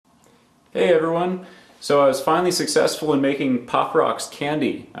Hey everyone! So I was finally successful in making Pop Rocks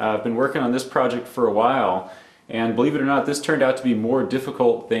candy. I've been working on this project for a while, and believe it or not, this turned out to be more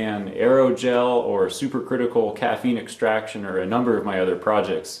difficult than aerogel or supercritical caffeine extraction or a number of my other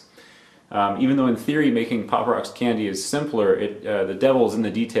projects. Even though in theory making Pop Rocks candy is simpler, the devil's in the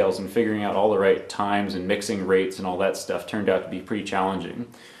details, and figuring out all the right times and mixing rates and all that stuff turned out to be pretty challenging.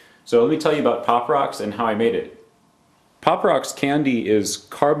 So let me tell you about Pop Rocks and how I made it. Pop Rocks candy is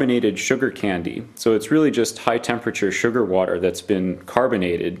carbonated sugar candy, so it's really just high temperature sugar water that's been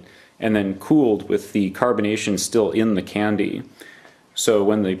carbonated and then cooled with the carbonation still in the candy. So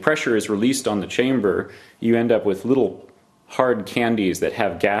when the pressure is released on the chamber, you end up with little hard candies that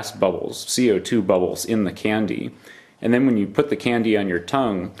have gas bubbles, CO2 bubbles in the candy. And then when you put the candy on your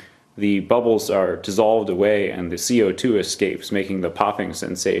tongue, the bubbles are dissolved away and the CO2 escapes, making the popping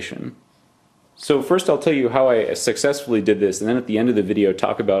sensation. So first I'll tell you how I successfully did this, and then at the end of the video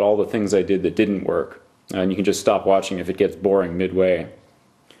talk about all the things I did that didn't work. And you can just stop watching if it gets boring midway.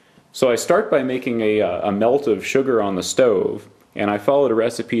 So I start by making a melt of sugar on the stove, and I followed a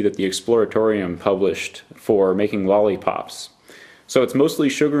recipe that the Exploratorium published for making lollipops. So it's mostly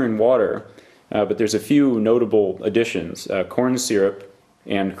sugar and water, but there's a few notable additions, corn syrup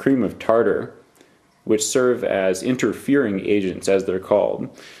and cream of tartar, which serve as interfering agents, as they're called.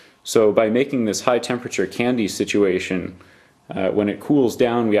 So by making this high temperature candy situation, when it cools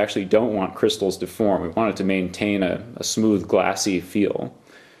down, we actually don't want crystals to form. We want it to maintain a smooth, glassy feel.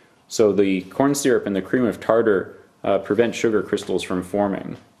 So the corn syrup and the cream of tartar prevent sugar crystals from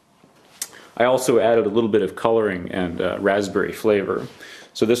forming. I also added a little bit of coloring and raspberry flavor.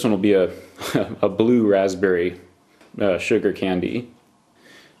 So this one will be a blue raspberry sugar candy.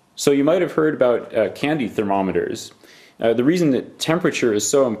 So you might have heard about candy thermometers. The reason that temperature is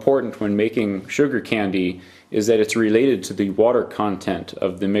so important when making sugar candy is that it's related to the water content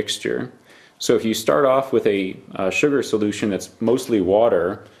of the mixture. So if you start off with a sugar solution that's mostly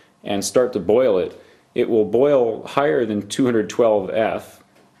water and start to boil it, it will boil higher than 212 F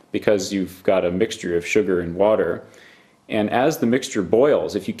because you've got a mixture of sugar and water. And as the mixture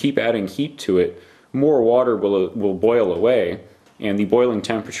boils, if you keep adding heat to it, more water will boil away, and the boiling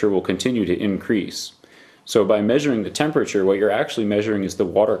temperature will continue to increase. So by measuring the temperature, what you're actually measuring is the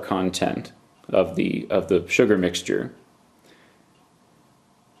water content of the sugar mixture.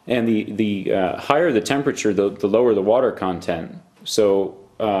 And the higher the temperature, the lower the water content. So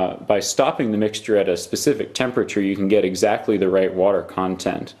by stopping the mixture at a specific temperature, you can get exactly the right water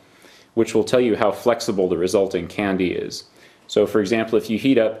content, which will tell you how flexible the resulting candy is. So for example, if you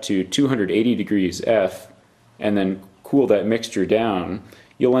heat up to 280 degrees F and then cool that mixture down,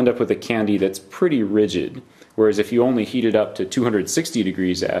 you'll end up with a candy that's pretty rigid, whereas if you only heat it up to 260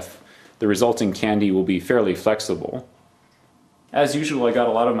 degrees F, the resulting candy will be fairly flexible. As usual, I got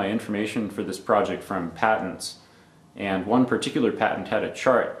a lot of my information for this project from patents, and one particular patent had a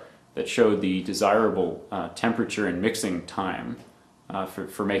chart that showed the desirable temperature and mixing time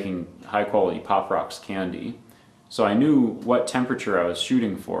for making high-quality Pop Rocks candy. So I knew what temperature I was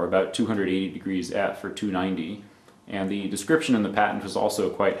shooting for, about 280 degrees F or 290. And the description in the patent was also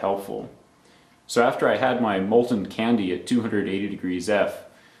quite helpful. So after I had my molten candy at 280 degrees F,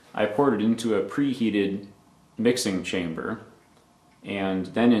 I poured it into a preheated mixing chamber and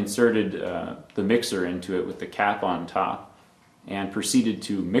then inserted the mixer into it with the cap on top and proceeded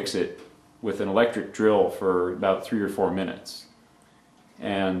to mix it with an electric drill for about 3 or 4 minutes.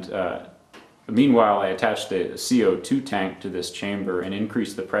 And meanwhile, I attached a CO2 tank to this chamber and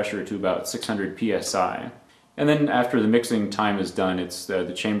increased the pressure to about 600 psi. And then after the mixing time is done,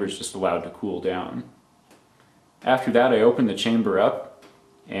 the chamber is just allowed to cool down. After that, I opened the chamber up,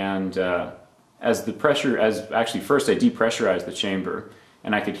 and first I depressurized the chamber,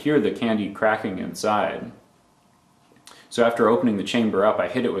 and I could hear the candy cracking inside. So after opening the chamber up, I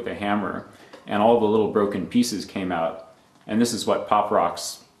hit it with a hammer, and all the little broken pieces came out. And this is what Pop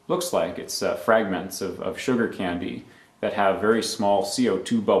Rocks looks like. It's fragments of sugar candy that have very small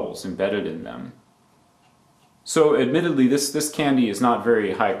CO2 bubbles embedded in them. So admittedly, this candy is not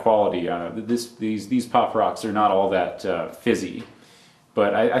very high quality. These Pop Rocks are not all that fizzy.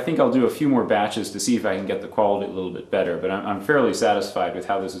 But I think I'll do a few more batches to see if I can get the quality a little bit better. But I'm fairly satisfied with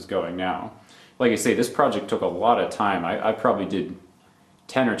how this is going now. Like I say, this project took a lot of time. I probably did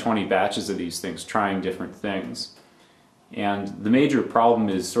 10 or 20 batches of these things, trying different things. And the major problem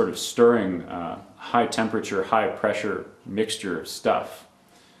is sort of stirring high temperature, high pressure mixture stuff.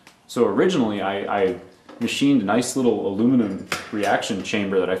 So originally I machined a nice little aluminum reaction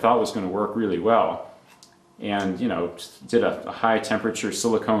chamber that I thought was going to work really well. And, did a high temperature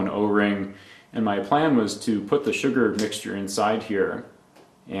silicone O-ring. And my plan was to put the sugar mixture inside here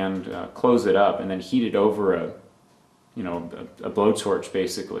and close it up, and then heat it over a blowtorch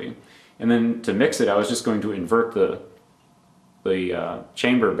basically. And then to mix it, I was just going to invert the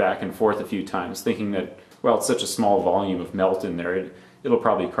chamber back and forth a few times, thinking that, well, it's such a small volume of melt in there, it'll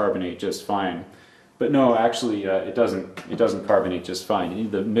probably carbonate just fine. But no, actually, it doesn't carbonate just fine.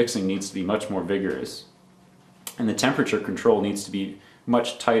 The mixing needs to be much more vigorous, and the temperature control needs to be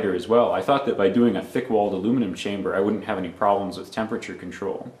much tighter as well. I thought that by doing a thick-walled aluminum chamber, I wouldn't have any problems with temperature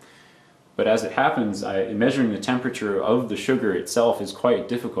control. But as it happens, measuring the temperature of the sugar itself is quite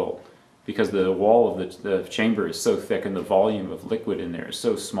difficult, because the wall of the chamber is so thick and the volume of liquid in there is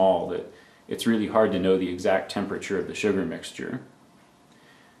so small that it's really hard to know the exact temperature of the sugar mixture.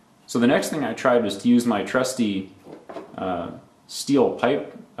 So the next thing I tried was to use my trusty steel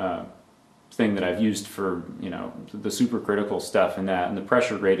pipe thing that I've used for the supercritical stuff and the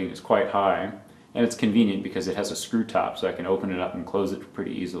pressure rating is quite high, and it's convenient because it has a screw top, so I can open it up and close it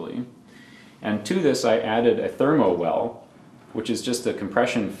pretty easily. And to this I added a thermo well, which is just a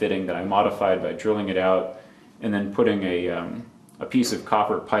compression fitting that I modified by drilling it out and then putting a piece of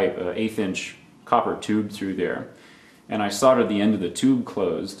copper pipe, an 1/8 inch copper tube through there. And I soldered the end of the tube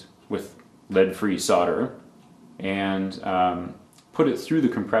closed with lead-free solder and put it through the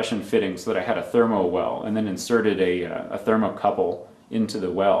compression fitting so that I had a thermo well, and then inserted a thermocouple into the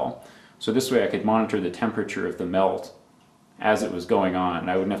well. So this way I could monitor the temperature of the melt as it was going on,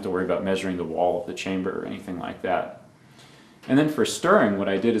 and I wouldn't have to worry about measuring the wall of the chamber or anything like that. And then for stirring, what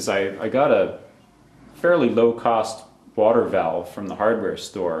I did is I got a fairly low-cost water valve from the hardware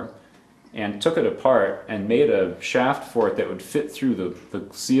store and took it apart and made a shaft for it that would fit through the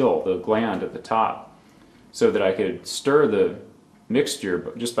seal, the gland at the top, so that I could stir the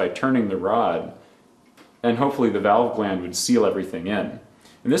mixture just by turning the rod, and hopefully the valve gland would seal everything in.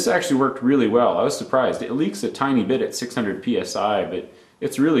 And this actually worked really well. I was surprised. It leaks a tiny bit at 600 psi, but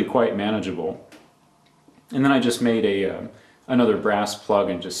it's really quite manageable. And then I just made another brass plug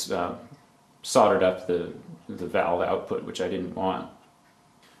and just soldered up the valve output, which I didn't want.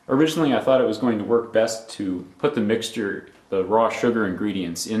 Originally I thought it was going to work best to put the mixture, the raw sugar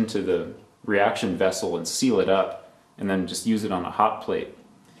ingredients, into the reaction vessel and seal it up, and then just use it on a hot plate.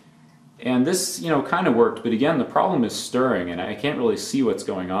 And this, kind of worked, but again, the problem is stirring, and I can't really see what's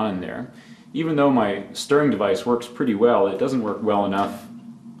going on in there. Even though my stirring device works pretty well, it doesn't work well enough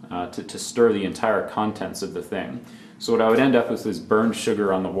to stir the entire contents of the thing. So what I would end up with is burned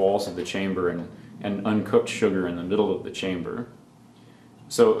sugar on the walls of the chamber and uncooked sugar in the middle of the chamber.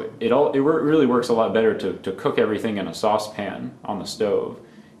 So it really works a lot better to cook everything in a saucepan on the stove,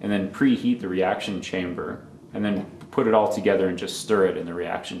 and then preheat the reaction chamber, and then put it all together and just stir it in the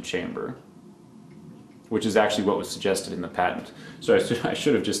reaction chamber, which is actually what was suggested in the patent. So I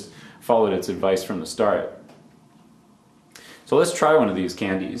should have just followed its advice from the start. So let's try one of these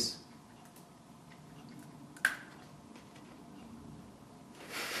candies.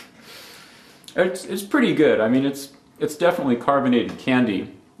 It's pretty good. I mean, it's definitely carbonated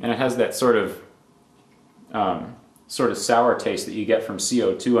candy, and it has that sort of sour taste that you get from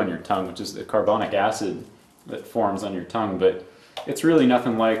CO2 on your tongue, which is the carbonic acid that forms on your tongue. But it's really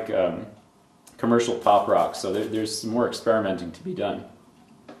nothing like commercial pop rocks, so there's some more experimenting to be done.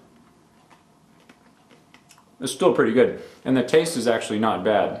 It's still pretty good, and the taste is actually not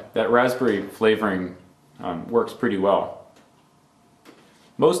bad. That raspberry flavoring works pretty well.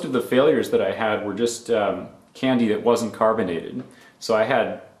 Most of the failures that I had were just candy that wasn't carbonated. So I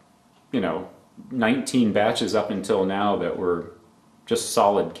had, 19 batches up until now that were just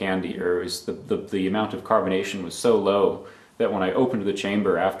solid candy, or it was the amount of carbonation was so low that when I opened the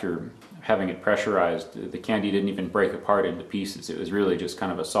chamber after having it pressurized, the candy didn't even break apart into pieces. It was really just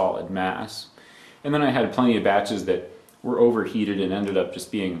kind of a solid mass. And then I had plenty of batches that were overheated and ended up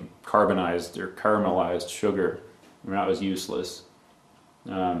just being carbonized or caramelized sugar, and that was useless.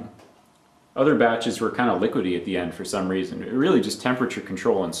 Other batches were kind of liquidy at the end for some reason. Really just temperature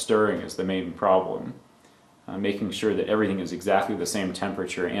control and stirring is the main problem. Making sure that everything is exactly the same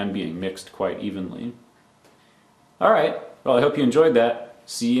temperature and being mixed quite evenly. Alright, well I hope you enjoyed that.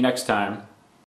 See you next time.